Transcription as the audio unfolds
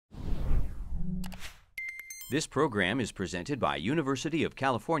This program is presented by University of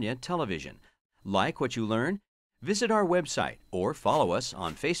California Television. Like what you learn? Visit our website or follow us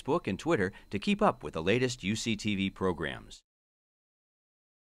on Facebook and Twitter to keep up with the latest UCTV programs.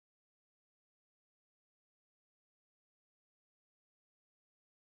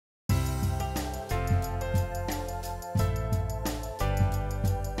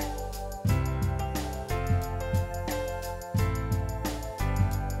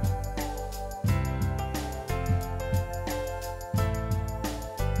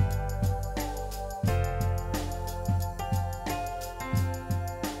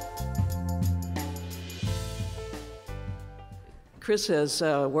 Chris has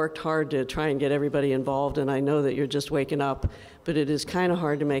worked hard to try and get everybody involved, and I know that you're just waking up, but it is kind of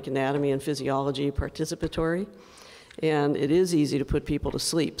hard to make anatomy and physiology participatory, and it is easy to put people to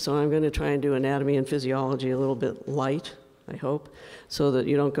sleep. So I'm going to try and do anatomy and physiology a little bit light, I hope, so that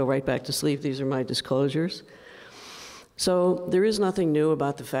you don't go right back to sleep. These are my disclosures. So there is nothing new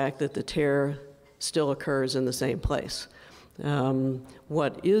about the fact that the tear still occurs in the same place.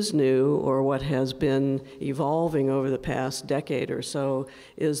 What is new, or what has been evolving over the past decade or so,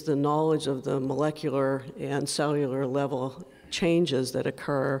 is the knowledge of the molecular and cellular level changes that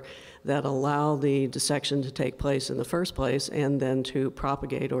occur that allow the dissection to take place in the first place and then to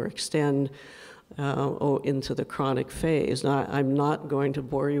propagate or extend into the chronic phase. Now, I'm not going to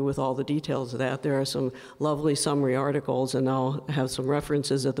bore you with all the details of that. There are some lovely summary articles, and I'll have some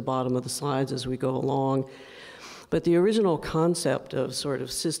references at the bottom of the slides as we go along. But the original concept of sort of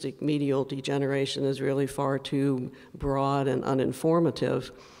cystic medial degeneration is really far too broad and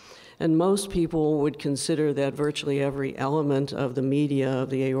uninformative. And most people would consider that virtually every element of the media of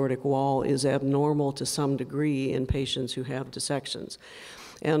the aortic wall is abnormal to some degree in patients who have dissections.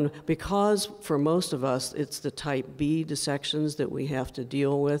 And because for most of us, it's the type B dissections that we have to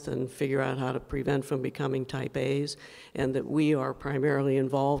deal with and figure out how to prevent from becoming type A's, and that we are primarily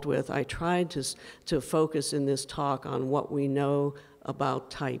involved with, I tried to focus in this talk on what we know about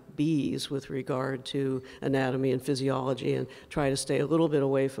type B's with regard to anatomy and physiology, and try to stay a little bit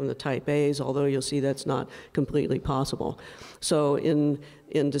away from the type A's, although you'll see that's not completely possible. So in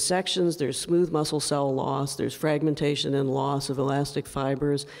dissections, there's smooth muscle cell loss, there's fragmentation and loss of elastic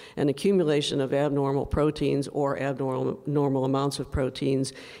fibers, and accumulation of abnormal proteins or abnormal amounts of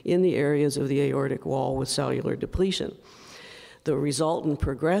proteins in the areas of the aortic wall with cellular depletion. The resultant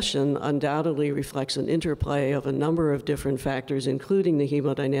progression undoubtedly reflects an interplay of a number of different factors, including the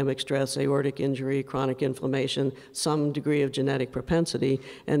hemodynamic stress, aortic injury, chronic inflammation, some degree of genetic propensity,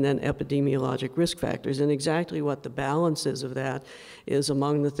 and then epidemiologic risk factors. And exactly what the balance is of that is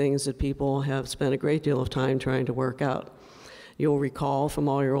among the things that people have spent a great deal of time trying to work out. You'll recall from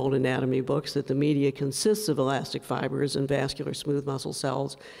all your old anatomy books that the media consists of elastic fibers and vascular smooth muscle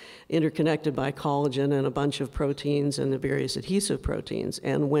cells interconnected by collagen and a bunch of proteins and the various adhesive proteins.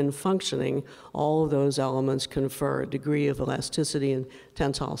 And when functioning, all of those elements confer a degree of elasticity and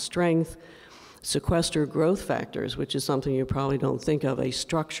tensile strength, sequester growth factors, which is something you probably don't think of a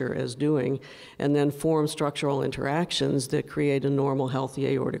structure as doing, and then form structural interactions that create a normal, healthy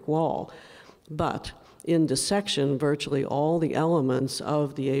aortic wall. But in dissection, virtually all the elements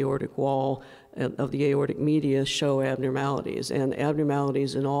of the aortic wall, of the aortic media, show abnormalities, and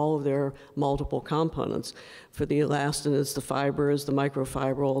abnormalities in all of their multiple components. For the elastins, the fibers, the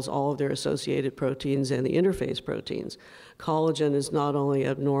microfibrils, all of their associated proteins, and the interface proteins. Collagen is not only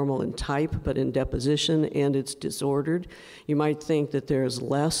abnormal in type, but in deposition, and it's disordered. You might think that there's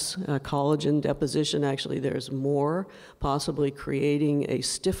less collagen deposition. Actually, there's more, possibly creating a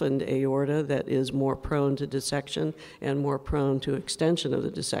stiffened aorta that is more prone to dissection and more prone to extension of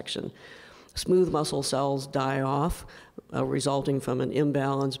the dissection. Smooth muscle cells die off, resulting from an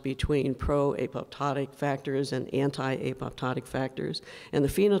imbalance between pro-apoptotic factors and anti-apoptotic factors. And the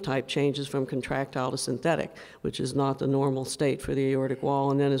phenotype changes from contractile to synthetic, which is not the normal state for the aortic wall.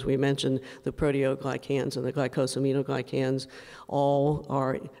 And then, as we mentioned, the proteoglycans and the glycosaminoglycans all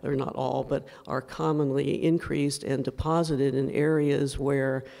are, or not all, but are commonly increased and deposited in areas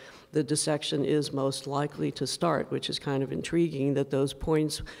where the dissection is most likely to start, which is kind of intriguing that those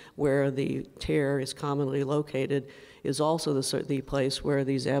points where the tear is commonly located is also the place where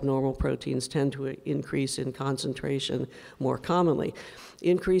these abnormal proteins tend to increase in concentration more commonly.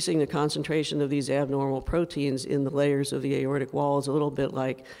 Increasing the concentration of these abnormal proteins in the layers of the aortic wall is a little bit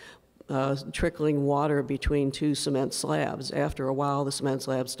like trickling water between two cement slabs. After a while, the cement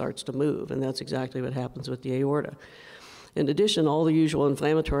slab starts to move, and that's exactly what happens with the aorta. In addition, all the usual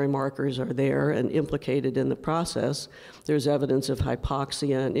inflammatory markers are there and implicated in the process. There's evidence of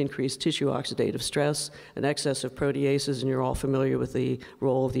hypoxia and increased tissue oxidative stress, an excess of proteases, and you're all familiar with the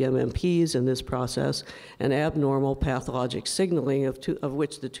role of the MMPs in this process, and abnormal pathologic signaling, of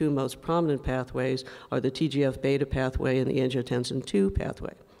which the two most prominent pathways are the TGF-beta pathway and the angiotensin II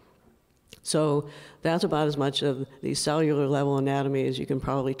pathway. So that's about as much of the cellular level anatomy as you can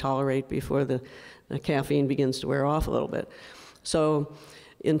probably tolerate before the caffeine begins to wear off a little bit. So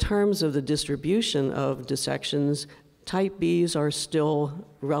in terms of the distribution of dissections, type Bs are still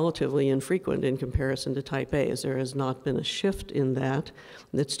relatively infrequent in comparison to type As. There has not been a shift in that,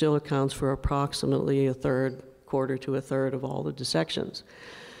 and it still accounts for approximately a third, quarter to a third of all the dissections.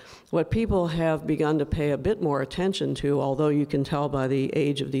 What people have begun to pay a bit more attention to, although you can tell by the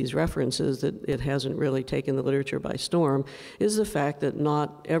age of these references that it hasn't really taken the literature by storm, is the fact that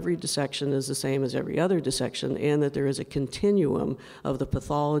not every dissection is the same as every other dissection, and that there is a continuum of the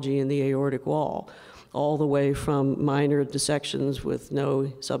pathology in the aortic wall, all the way from minor dissections with no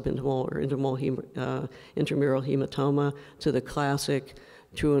subintimal or intramural hematoma to the classic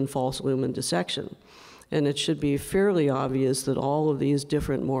true and false lumen dissection. And it should be fairly obvious that all of these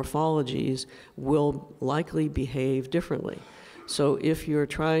different morphologies will likely behave differently. So if you're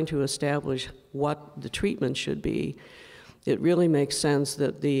trying to establish what the treatment should be, it really makes sense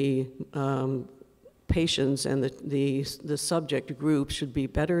that the patients and the subject group should be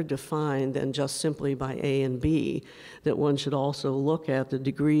better defined than just simply by A and B, that one should also look at the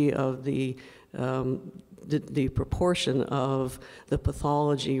degree of the proportion of the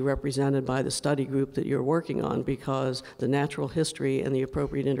pathology represented by the study group that you're working on, because the natural history and the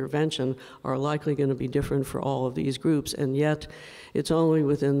appropriate intervention are likely going to be different for all of these groups, and yet it's only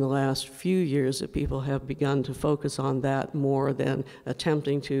within the last few years that people have begun to focus on that more than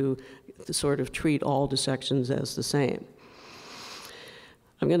attempting to sort of treat all dissections as the same.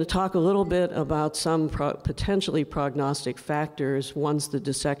 I'm going to talk a little bit about some potentially prognostic factors once the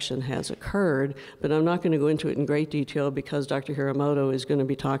dissection has occurred, but I'm not going to go into it in great detail because Dr. Hiramoto is going to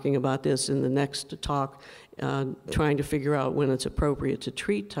be talking about this in the next talk, trying to figure out when it's appropriate to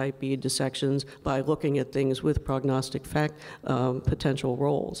treat type B dissections by looking at things with prognostic potential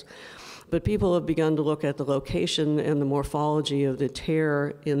roles. But people have begun to look at the location and the morphology of the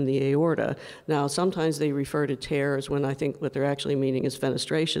tear in the aorta. Now, sometimes they refer to tears when I think what they're actually meaning is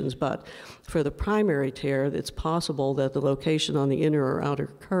fenestrations, but for the primary tear, it's possible that the location on the inner or outer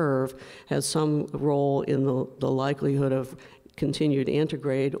curve has some role in the likelihood of continued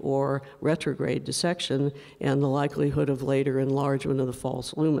antegrade or retrograde dissection and the likelihood of later enlargement of the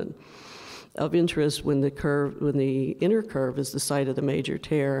false lumen. Of interest, when the inner curve is the site of the major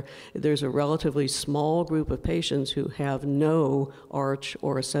tear, there's a relatively small group of patients who have no arch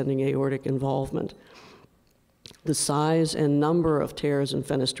or ascending aortic involvement. The size and number of tears and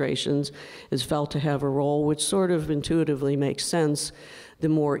fenestrations is felt to have a role, which sort of intuitively makes sense. The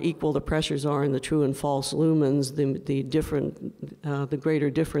more equal the pressures are in the true and false lumens, the greater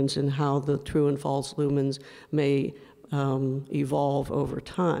difference in how the true and false lumens may evolve over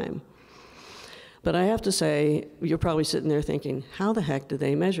time. But I have to say, you're probably sitting there thinking, how the heck do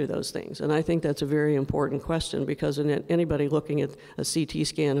they measure those things? And I think that's a very important question, because anybody looking at a CT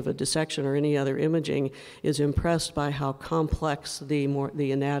scan of a dissection or any other imaging is impressed by how complex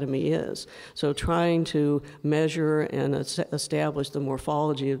the anatomy is. So trying to measure and establish the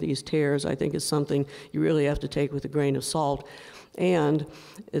morphology of these tears, I think, is something you really have to take with a grain of salt. And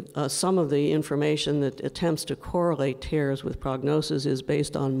some of the information that attempts to correlate tears with prognosis is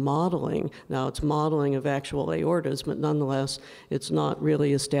based on modeling. Now, it's modeling of actual aortas, but nonetheless, it's not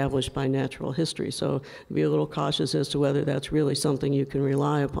really established by natural history. So be a little cautious as to whether that's really something you can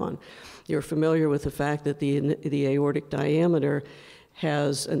rely upon. You're familiar with the fact that the aortic diameter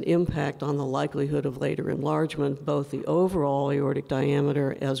has an impact on the likelihood of later enlargement, both the overall aortic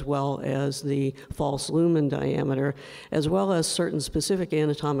diameter as well as the false lumen diameter, as well as certain specific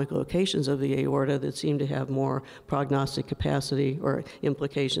anatomic locations of the aorta that seem to have more prognostic capacity or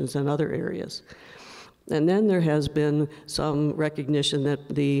implications than other areas. And then there has been some recognition that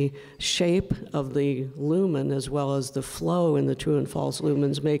the shape of the lumen as well as the flow in the true and false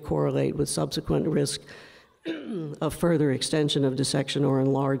lumens may correlate with subsequent risk of further extension of dissection or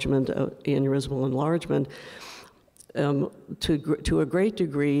enlargement, aneurysmal enlargement. To a great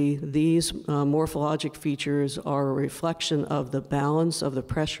degree, these morphologic features are a reflection of the balance of the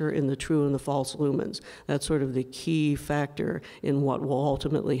pressure in the true and the false lumens. That's sort of the key factor in what will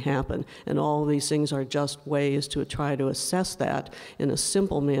ultimately happen. And all of these things are just ways to try to assess that in a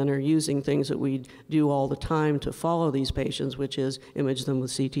simple manner using things that we do all the time to follow these patients, which is image them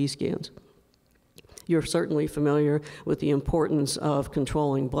with CT scans. You're certainly familiar with the importance of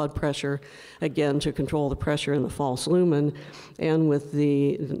controlling blood pressure, again, to control the pressure in the false lumen, and with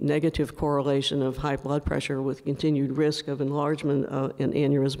the negative correlation of high blood pressure with continued risk of enlargement and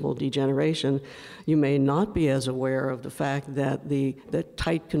aneurysmal degeneration. You may not be as aware of the fact that the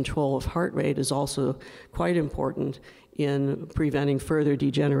tight control of heart rate is also quite important in preventing further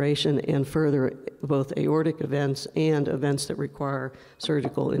degeneration and further both aortic events and events that require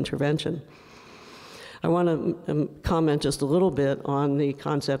surgical intervention. I want to comment just a little bit on the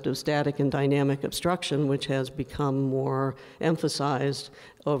concept of static and dynamic obstruction, which has become more emphasized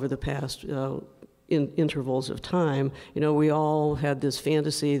over the past intervals of time. You know, we all had this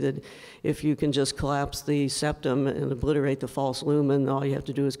fantasy that if you can just collapse the septum and obliterate the false lumen, all you have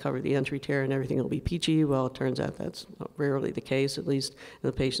to do is cover the entry tear and everything will be peachy. Well, it turns out that's rarely the case, at least in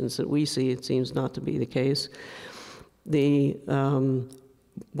the patients that we see, it seems not to be the case.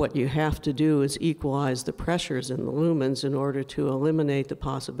 What you have to do is equalize the pressures in the lumens in order to eliminate the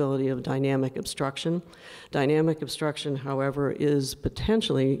possibility of dynamic obstruction. Dynamic obstruction, however, is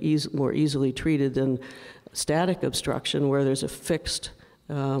potentially more easily treated than static obstruction, where there's a fixed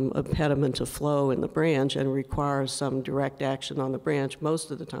impediment to flow in the branch and requires some direct action on the branch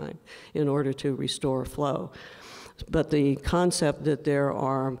most of the time in order to restore flow. But the concept that there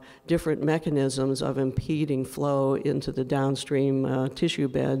are different mechanisms of impeding flow into the downstream tissue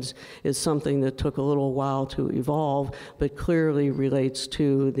beds is something that took a little while to evolve, but clearly relates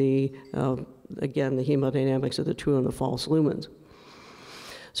to the, again, the hemodynamics of the true and the false lumens.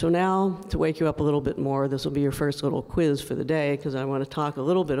 So now, to wake you up a little bit more, this will be your first little quiz for the day, because I want to talk a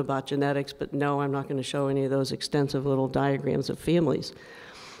little bit about genetics, but no, I'm not going to show any of those extensive little diagrams of families.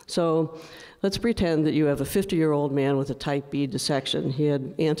 So let's pretend that you have a 50-year-old man with a type B dissection. He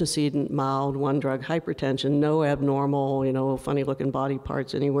had antecedent mild one-drug hypertension, no abnormal, you know, funny-looking body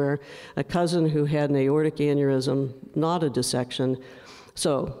parts anywhere, a cousin who had an aortic aneurysm, not a dissection.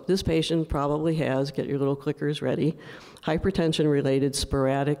 So this patient probably has, get your little clickers ready, hypertension-related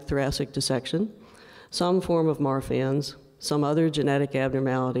sporadic thoracic dissection, some form of Marfan's, some other genetic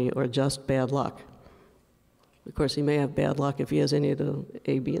abnormality, or just bad luck. Of course, he may have bad luck if he has any of the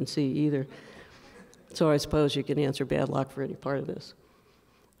A, B, and C either. So I suppose you can answer bad luck for any part of this.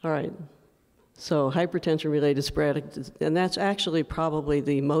 All right. So hypertension-related sporadic, and that's actually probably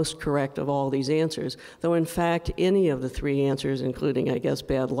the most correct of all these answers, though in fact any of the three answers, including, I guess,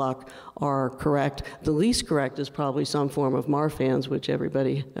 bad luck, are correct. The least correct is probably some form of Marfan's, which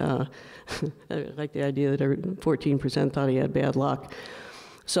everybody, I like the idea that 14% thought he had bad luck.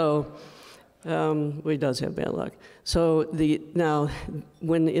 So, well, he does have bad luck. So now,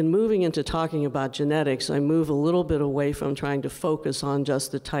 when in moving into talking about genetics, I move a little bit away from trying to focus on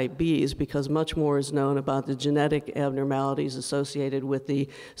just the type Bs, because much more is known about the genetic abnormalities associated with the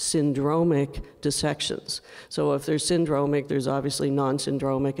syndromic dissections. So if there's syndromic, there's obviously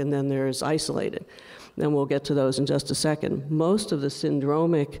non-syndromic, and then there's isolated. And we'll get to those in just a second. Most of the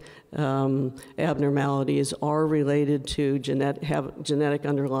syndromic abnormalities are related to genetic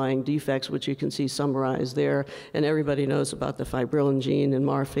underlying defects, which you can see summarized there. And everybody knows about the fibrillin gene in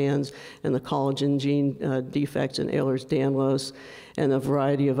Marfan's and the collagen gene defects in Ehlers-Danlos, and a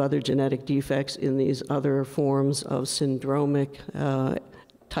variety of other genetic defects in these other forms of syndromic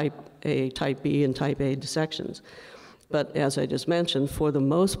type A, type B, and type A dissections. But as I just mentioned, for the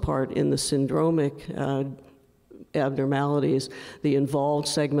most part, in the syndromic abnormalities, the involved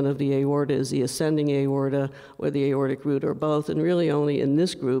segment of the aorta is the ascending aorta or the aortic root, or both, and really only in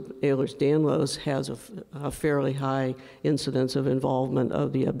this group, Ehlers-Danlos has a fairly high incidence of involvement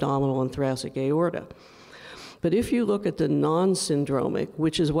of the abdominal and thoracic aorta. But if you look at the non-syndromic,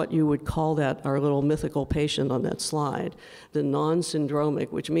 which is what you would call that, our little mythical patient on that slide, the non-syndromic,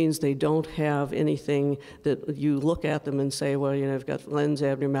 which means they don't have anything that you look at them and say, well, you know, they've got lens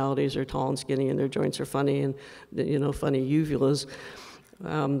abnormalities, they're tall and skinny, and their joints are funny, and, you know, funny uvulas.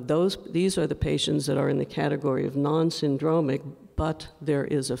 These are the patients that are in the category of non-syndromic, but there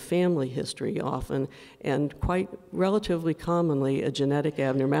is a family history often, and quite relatively commonly a genetic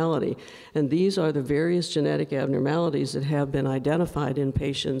abnormality. And these are the various genetic abnormalities that have been identified in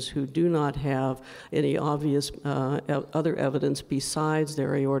patients who do not have any obvious other evidence besides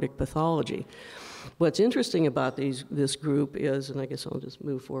their aortic pathology. What's interesting about this group is, and I guess I'll just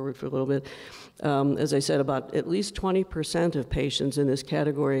move forward for a little bit, as I said, about at least 20% of patients in this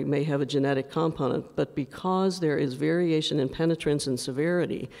category may have a genetic component, but because there is variation in penetrance and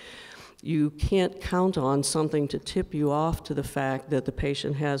severity, you can't count on something to tip you off to the fact that the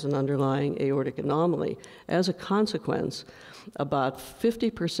patient has an underlying aortic anomaly. As a consequence, about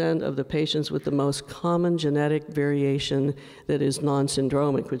 50% of the patients with the most common genetic variation that is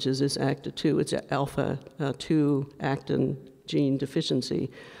non-syndromic, which is this ACTA2, it's alpha-2 actin gene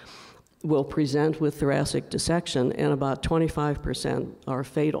deficiency, will present with thoracic dissection, and about 25% are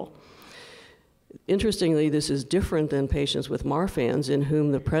fatal. Interestingly, this is different than patients with Marfan's, in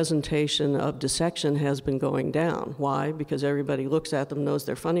whom the presentation of dissection has been going down. Why? Because everybody looks at them, knows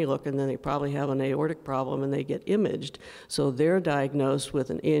they're funny looking, then they probably have an aortic problem and they get imaged. So they're diagnosed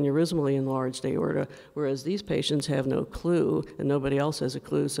with an aneurysmally enlarged aorta, whereas these patients have no clue and nobody else has a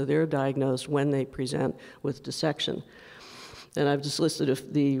clue, so they're diagnosed when they present with dissection. And I've just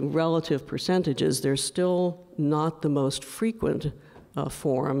listed the relative percentages. They're still not the most frequent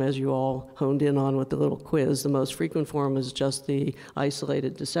form, as you all honed in on with the little quiz. The most frequent form is just the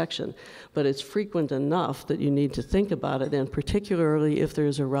isolated dissection. But it's frequent enough that you need to think about it, and particularly if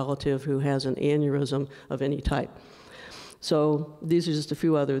there's a relative who has an aneurysm of any type. So these are just a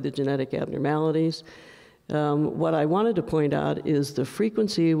few other the genetic abnormalities. What I wanted to point out is the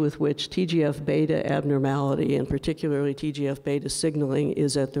frequency with which TGF-beta abnormality, and particularly TGF-beta signaling,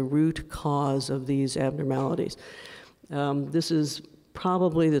 is at the root cause of these abnormalities. This is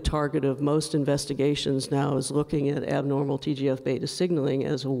probably the target of most investigations now, is looking at abnormal TGF-beta signaling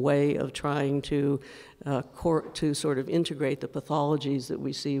as a way of trying to sort of integrate the pathologies that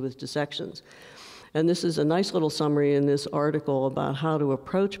we see with dissections. And this is a nice little summary in this article about how to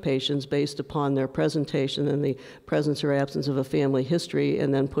approach patients based upon their presentation and the presence or absence of a family history,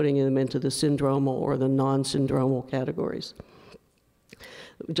 and then putting them into the syndromal or the non-syndromal categories.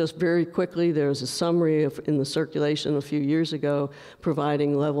 Just very quickly, there's a summary in the circulation a few years ago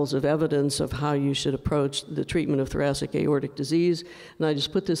providing levels of evidence of how you should approach the treatment of thoracic aortic disease. And I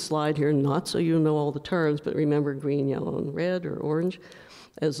just put this slide here, not so you know all the terms, but remember green, yellow, and red, or orange,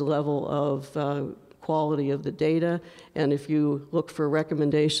 as the level of quality of the data. And if you look for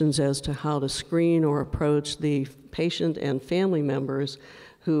recommendations as to how to screen or approach the patient and family members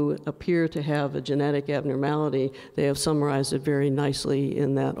who appear to have a genetic abnormality, they have summarized it very nicely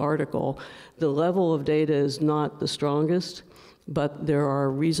in that article. The level of data is not the strongest, but there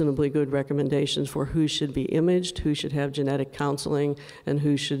are reasonably good recommendations for who should be imaged, who should have genetic counseling, and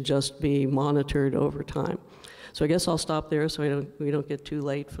who should just be monitored over time. So I guess I'll stop there so we don't get too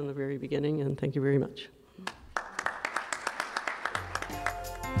late from the very beginning, and thank you very much.